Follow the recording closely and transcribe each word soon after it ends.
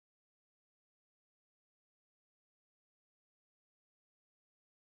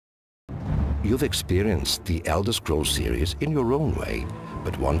You've experienced the Elder Scrolls series in your own way,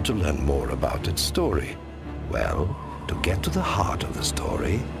 but want to learn more about its story. Well, to get to the heart of the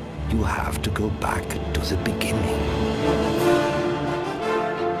story, you have to go back to the beginning.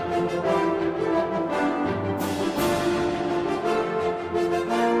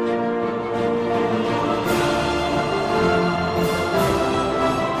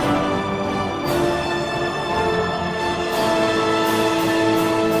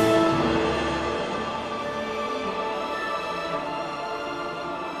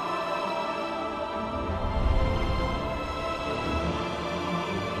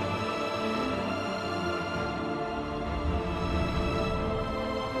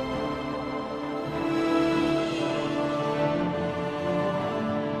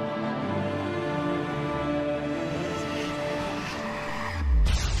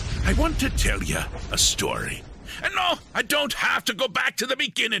 I want to tell you a story. And no, I don't have to go back to the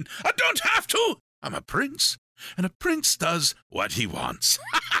beginning. I don't have to. I'm a prince, and a prince does what he wants.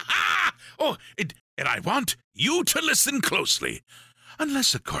 And I want you to listen closely.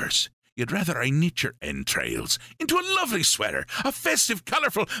 Unless, of course, you'd rather I knit your entrails into a lovely sweater, a festive,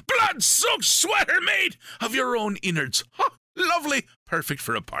 colorful, blood-soaked sweater made of your own innards. Lovely, perfect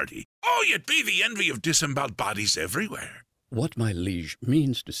for a party. Oh, you'd be the envy of disemboweled bodies everywhere. What my liege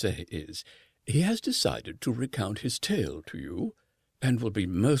means to say is, he has decided to recount his tale to you, and will be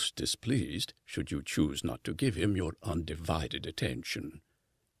most displeased should you choose not to give him your undivided attention.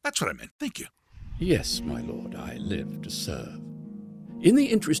 That's what I meant, thank you. Yes, my lord, I live to serve. In the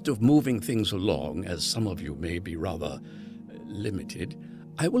interest of moving things along, as some of you may be rather limited,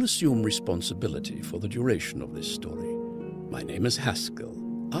 I will assume responsibility for the duration of this story. My name is Haskell.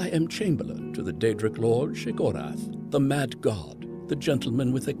 I am Chamberlain to the Daedric Lord Sheogorath, the Mad God, the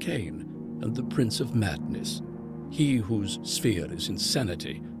Gentleman with a Cane, and the Prince of Madness, he whose sphere is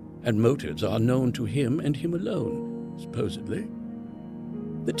insanity, and motives are known to him and him alone, supposedly.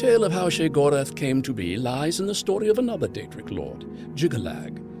 The tale of how Sheogorath came to be lies in the story of another Daedric Lord,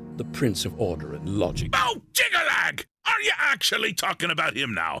 Jiggalag, the Prince of Order and Logic. Oh, Jiggalag! Are you actually talking about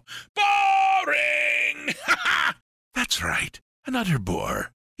him now? Boring! That's right, another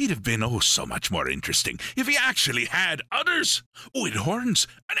bore. He'd have been so much more interesting if he actually had udders, with horns,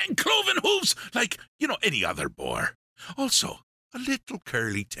 and then cloven hooves like, any other boar. Also, a little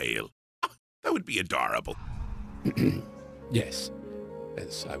curly tail. Oh, that would be adorable. Yes,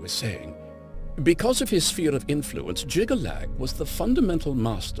 as I was saying, because of his sphere of influence, Jiggalag was the fundamental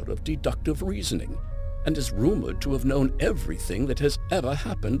master of deductive reasoning, and is rumored to have known everything that has ever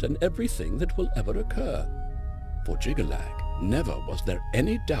happened and everything that will ever occur. For Jiggalag, never was there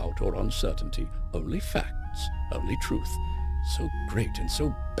any doubt or uncertainty, only facts, only truth. So great and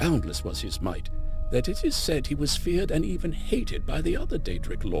so boundless was his might, that it is said he was feared and even hated by the other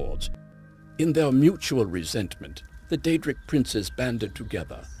Daedric lords. In their mutual resentment, the Daedric princes banded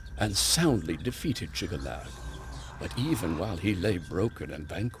together and soundly defeated Jiggalag. But even while he lay broken and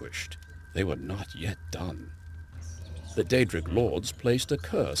vanquished, they were not yet done. The Daedric lords placed a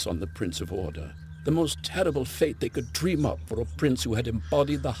curse on the Prince of Order, the most terrible fate they could dream up for a prince who had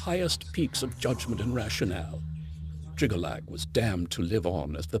embodied the highest peaks of judgment and rationale. Jiggalag was damned to live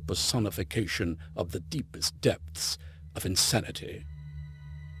on as the personification of the deepest depths of insanity.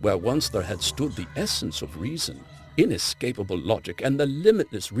 Where once there had stood the essence of reason, inescapable logic, and the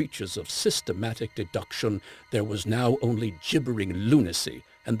limitless reaches of systematic deduction, there was now only gibbering lunacy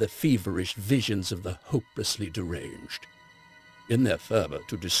and the feverish visions of the hopelessly deranged. In their fervor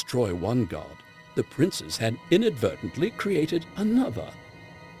to destroy one god, the princes had inadvertently created another,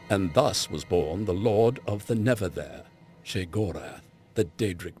 and thus was born the Lord of the Never-There, Sheogorath, the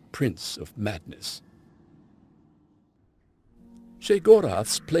Daedric Prince of Madness.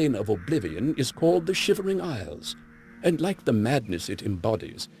 Sheogorath's plane of oblivion is called the Shivering Isles, and like the madness it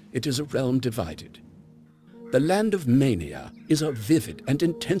embodies, it is a realm divided. The land of mania is a vivid and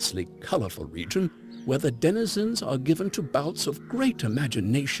intensely colorful region where the denizens are given to bouts of great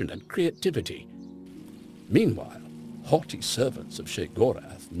imagination and creativity. Meanwhile, haughty servants of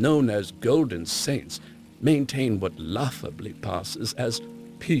Sheogorath, known as Golden Saints, maintain what laughably passes as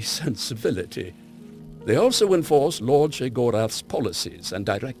peace and civility. They also enforce Lord Sheogorath's policies and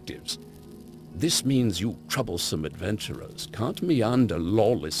directives. This means you troublesome adventurers can't meander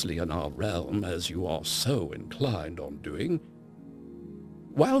lawlessly in our realm as you are so inclined on doing.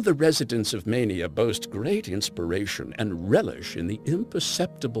 While the residents of Mania boast great inspiration and relish in the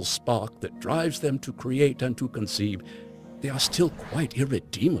imperceptible spark that drives them to create and to conceive, they are still quite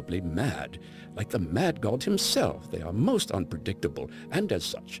irredeemably mad. Like the mad god himself, they are most unpredictable and, as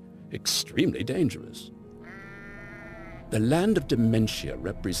such, extremely dangerous. The land of dementia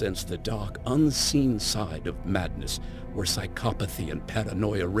represents the dark, unseen side of madness, where psychopathy and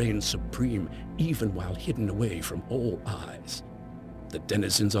paranoia reign supreme, even while hidden away from all eyes. The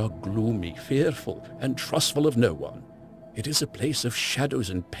denizens are gloomy, fearful, and trustful of no one. It is a place of shadows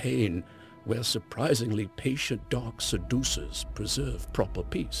and pain, where surprisingly patient dark seducers preserve proper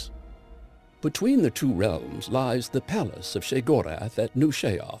peace. Between the two realms lies the palace of Sheogorath at New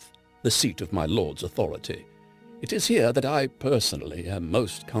Sheoth, the seat of my lord's authority. It is here that I personally am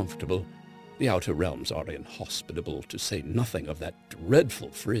most comfortable. The outer realms are inhospitable, to say nothing of that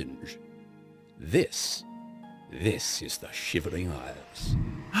dreadful fringe. This is the Shivering Isles.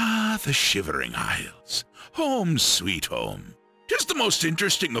 Ah, the Shivering Isles. Home, sweet home. 'Tis the most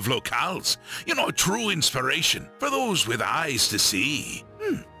interesting of locales. You know, a true inspiration for those with eyes to see.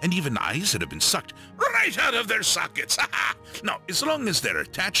 And even eyes that have been sucked right out of their sockets. Now, as long as they're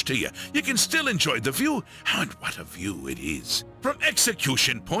attached to you, you can still enjoy the view. And what a view it is. From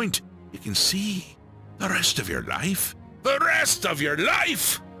Execution Point, you can see the rest of your life. The rest of your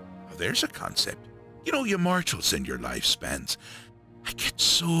life! Now, there's a concept. You know, you mortals in your lifespans, I get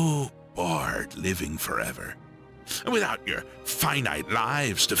so bored living forever. And without your finite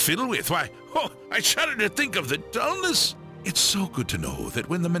lives to fiddle with, why, I shudder to think of the dullness. It's so good to know that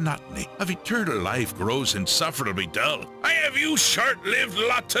when the monotony of eternal life grows insufferably dull, I have you short-lived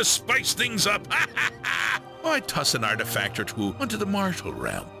lot to spice things up. I toss an artifact or two onto the mortal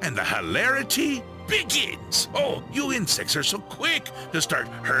realm, and the hilarity begins. Oh, you insects are so quick to start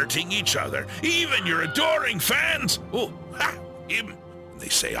hurting each other, even your adoring fans. Him. They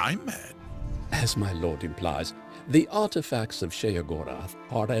say I'm mad. As my lord implies, the artifacts of Sheogorath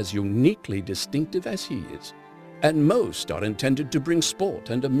are as uniquely distinctive as he is, and most are intended to bring sport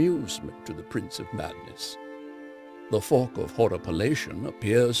and amusement to the Prince of Madness. The fork of horripilation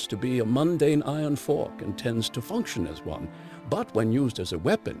appears to be a mundane iron fork and tends to function as one, but when used as a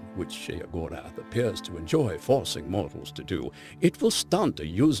weapon, which Sheogorath appears to enjoy forcing mortals to do, it will stunt a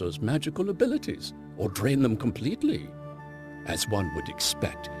user's magical abilities, or drain them completely. As one would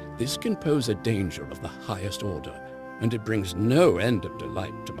expect, this can pose a danger of the highest order, and it brings no end of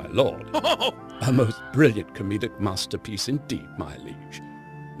delight to my lord. A most brilliant comedic masterpiece indeed, my liege.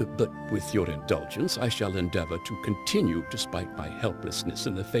 But with your indulgence, I shall endeavor to continue despite my helplessness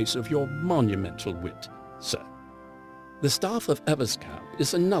in the face of your monumental wit, sir. The Staff of Everscamp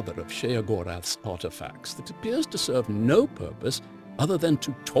is another of Sheogorath's artifacts that appears to serve no purpose other than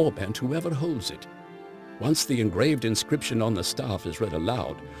to torment whoever holds it. Once the engraved inscription on the staff is read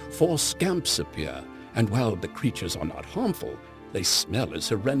aloud, 4 scamps appear, and while the creatures are not harmful, they smell as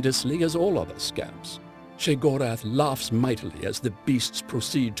horrendously as all other scamps. Sheogorath laughs mightily as the beasts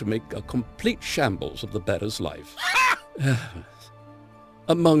proceed to make a complete shambles of the bearer's life.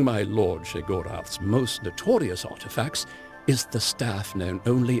 Among my lord Sheogorath's most notorious artifacts is the staff known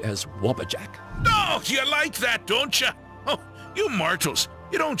only as Wabbajack. Oh, you like that, don't you? Oh, you mortals,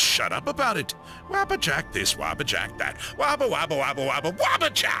 you don't shut up about it. Wabbajack this, Wabbajack that. Wabba, wabba, wabba, wabba,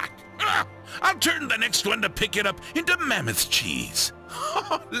 Wabbajack! I'll turn the next one to pick it up into mammoth cheese.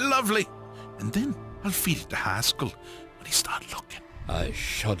 Oh, lovely. And then I'll feed it to Haskell when he starts looking. I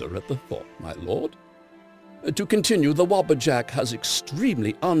shudder at the thought, my lord. To continue, the Wabbajack has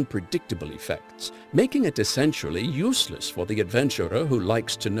extremely unpredictable effects, making it essentially useless for the adventurer who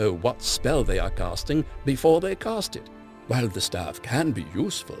likes to know what spell they are casting before they cast it. While the staff can be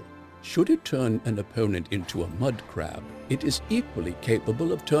useful, should it turn an opponent into a mud crab, it is equally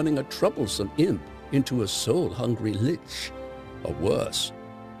capable of turning a troublesome imp into a soul-hungry lich. Or worse,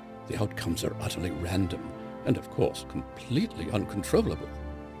 the outcomes are utterly random and, of course, completely uncontrollable,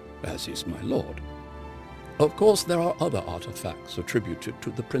 as is my lord. Of course, there are other artifacts attributed to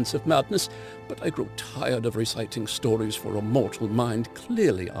the Prince of Madness, but I grow tired of reciting stories for a mortal mind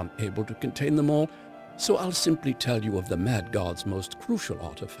clearly unable to contain them all, so I'll simply tell you of the Mad God's most crucial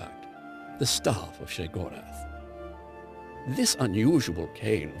artifact, the Staff of Sheogorath. This unusual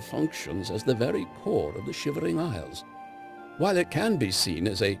cane functions as the very core of the Shivering Isles. While it can be seen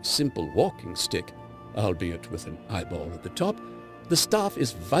as a simple walking stick, albeit with an eyeball at the top, the staff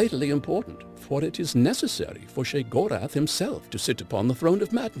is vitally important, for it is necessary for Sheogorath himself to sit upon the throne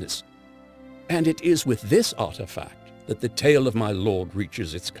of madness. And it is with this artifact that the tale of my lord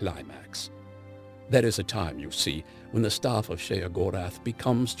reaches its climax. There is a time, you see, when the staff of Sheogorath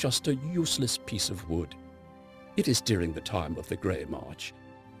becomes just a useless piece of wood. It is during the time of the Grey March.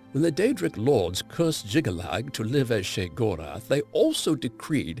 When the Daedric lords cursed Jigalag to live as Sheogorath, they also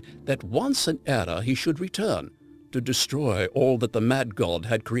decreed that once an era he should return, to destroy all that the Mad God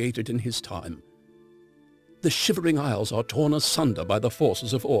had created in his time. The Shivering Isles are torn asunder by the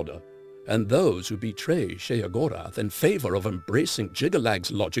forces of order. and those who betray Sheogorath in favor of embracing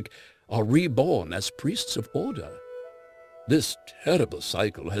Jiggalag's logic are reborn as priests of order. This terrible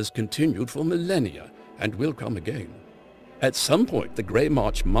cycle has continued for millennia and will come again. At some point, the Grey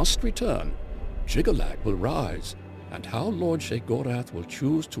March must return. Jiggalag will rise, and how Lord Sheogorath will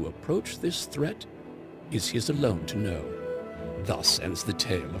choose to approach this threat is his alone to know. Thus ends the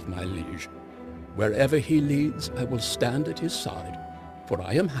tale of my liege. Wherever he leads, I will stand at his side, for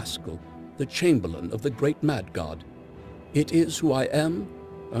I am Haskell, the Chamberlain of the Great Mad God. It is who I am,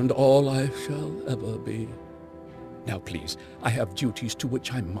 and all I shall ever be. Now please, I have duties to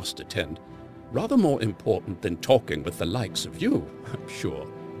which I must attend. Rather more important than talking with the likes of you, I'm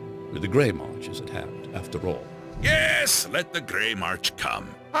sure. The Grey March is at hand, after all. Yes, let the Grey March come.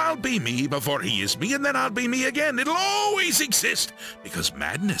 I'll be me before he is me, and then I'll be me again. It'll always exist, because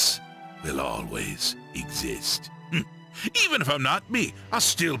madness will always exist. Even if I'm not me, I'll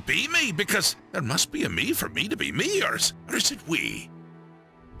still be me, because there must be a me for me to be me, or is it we?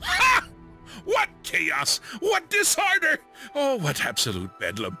 Ha! What chaos! What disorder! Oh, what absolute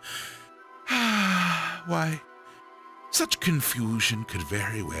bedlam. Why, such confusion could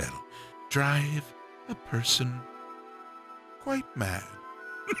very well drive a person quite mad.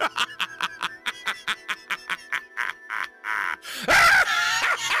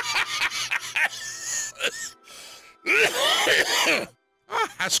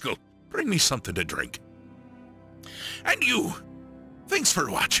 Haskell, bring me something to drink. And you, thanks for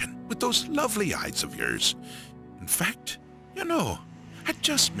watching with those lovely eyes of yours. In fact, you know, I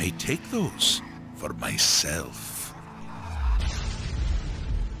just may take those for myself.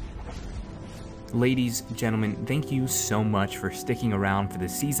 Ladies, gentlemen, thank you so much for sticking around for the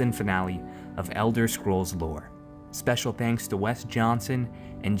season finale of Elder Scrolls Lore. Special thanks to Wes Johnson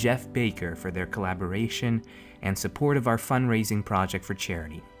and Jeff Baker for their collaboration and support of our fundraising project for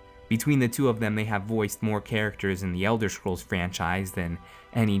charity. Between the two of them, they have voiced more characters in the Elder Scrolls franchise than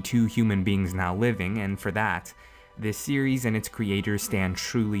any two human beings now living, and for that, this series and its creators stand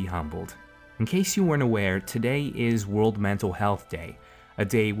truly humbled. In case you weren't aware, today is World Mental Health Day, a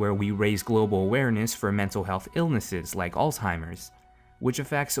day where we raise global awareness for mental health illnesses like Alzheimer's, which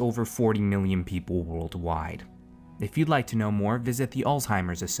affects over 40 million people worldwide. If you'd like to know more, visit the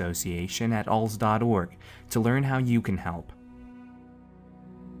Alzheimer's Association at alz.org to learn how you can help.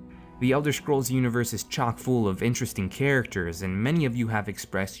 The Elder Scrolls universe is chock full of interesting characters, and many of you have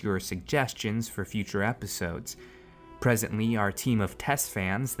expressed your suggestions for future episodes. Presently, our team of test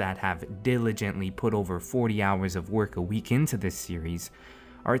fans that have diligently put over 40 hours of work a week into this series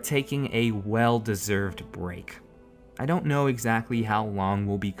are taking a well-deserved break. I don't know exactly how long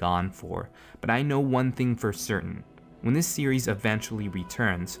we'll be gone for, but I know one thing for certain. When this series eventually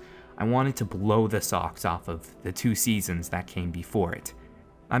returns, I want it to blow the socks off of the 2 seasons that came before it.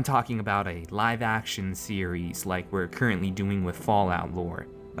 I'm talking about a live-action series like we're currently doing with Fallout lore.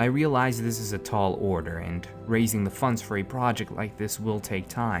 I realize this is a tall order, and raising the funds for a project like this will take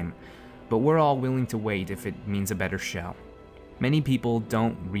time, but we're all willing to wait if it means a better show. Many people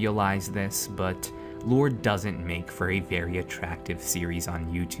don't realize this, but lore doesn't make for a very attractive series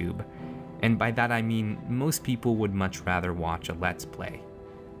on YouTube. And by that I mean, most people would much rather watch a Let's Play.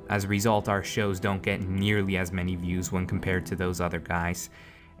 As a result, our shows don't get nearly as many views when compared to those other guys,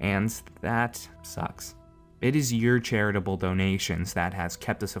 and that sucks. It is your charitable donations that has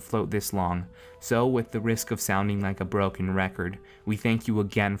kept us afloat this long, so with the risk of sounding like a broken record, we thank you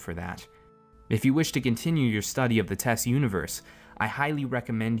again for that. If you wish to continue your study of the TES universe, I highly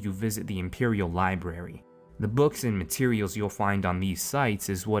recommend you visit the Imperial Library. The books and materials you'll find on these sites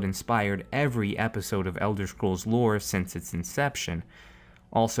is what inspired every episode of Elder Scrolls Lore since its inception.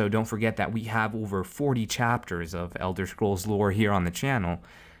 Also, don't forget that we have over 40 chapters of Elder Scrolls Lore here on the channel,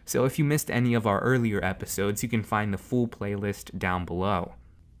 so if you missed any of our earlier episodes, you can find the full playlist down below.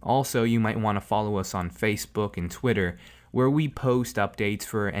 Also, you might want to follow us on Facebook and Twitter, where we post updates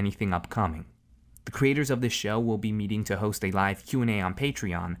for anything upcoming. The creators of this show will be meeting to host a live Q&A on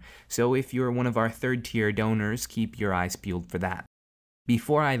Patreon, so if you're one of our third-tier donors, keep your eyes peeled for that.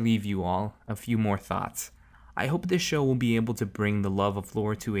 Before I leave you all, a few more thoughts. I hope this show will be able to bring the love of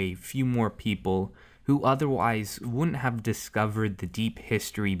lore to a few more people who otherwise wouldn't have discovered the deep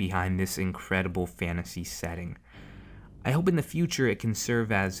history behind this incredible fantasy setting. I hope in the future it can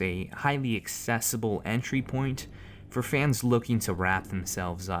serve as a highly accessible entry point for fans looking to wrap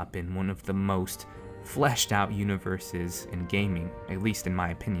themselves up in one of the most fleshed out universes in gaming, at least in my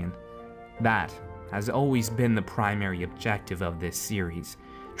opinion. That has always been the primary objective of this series,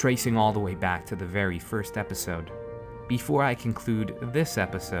 tracing all the way back to the very first episode. Before I conclude this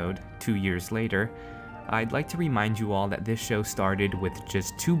episode, 2 years later, I'd like to remind you all that this show started with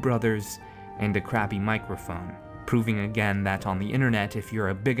just 2 brothers and a crappy microphone, proving again that on the internet, if you're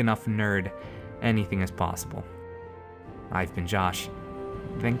a big enough nerd, anything is possible. I've been Josh.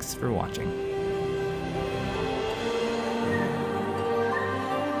 Thanks for watching.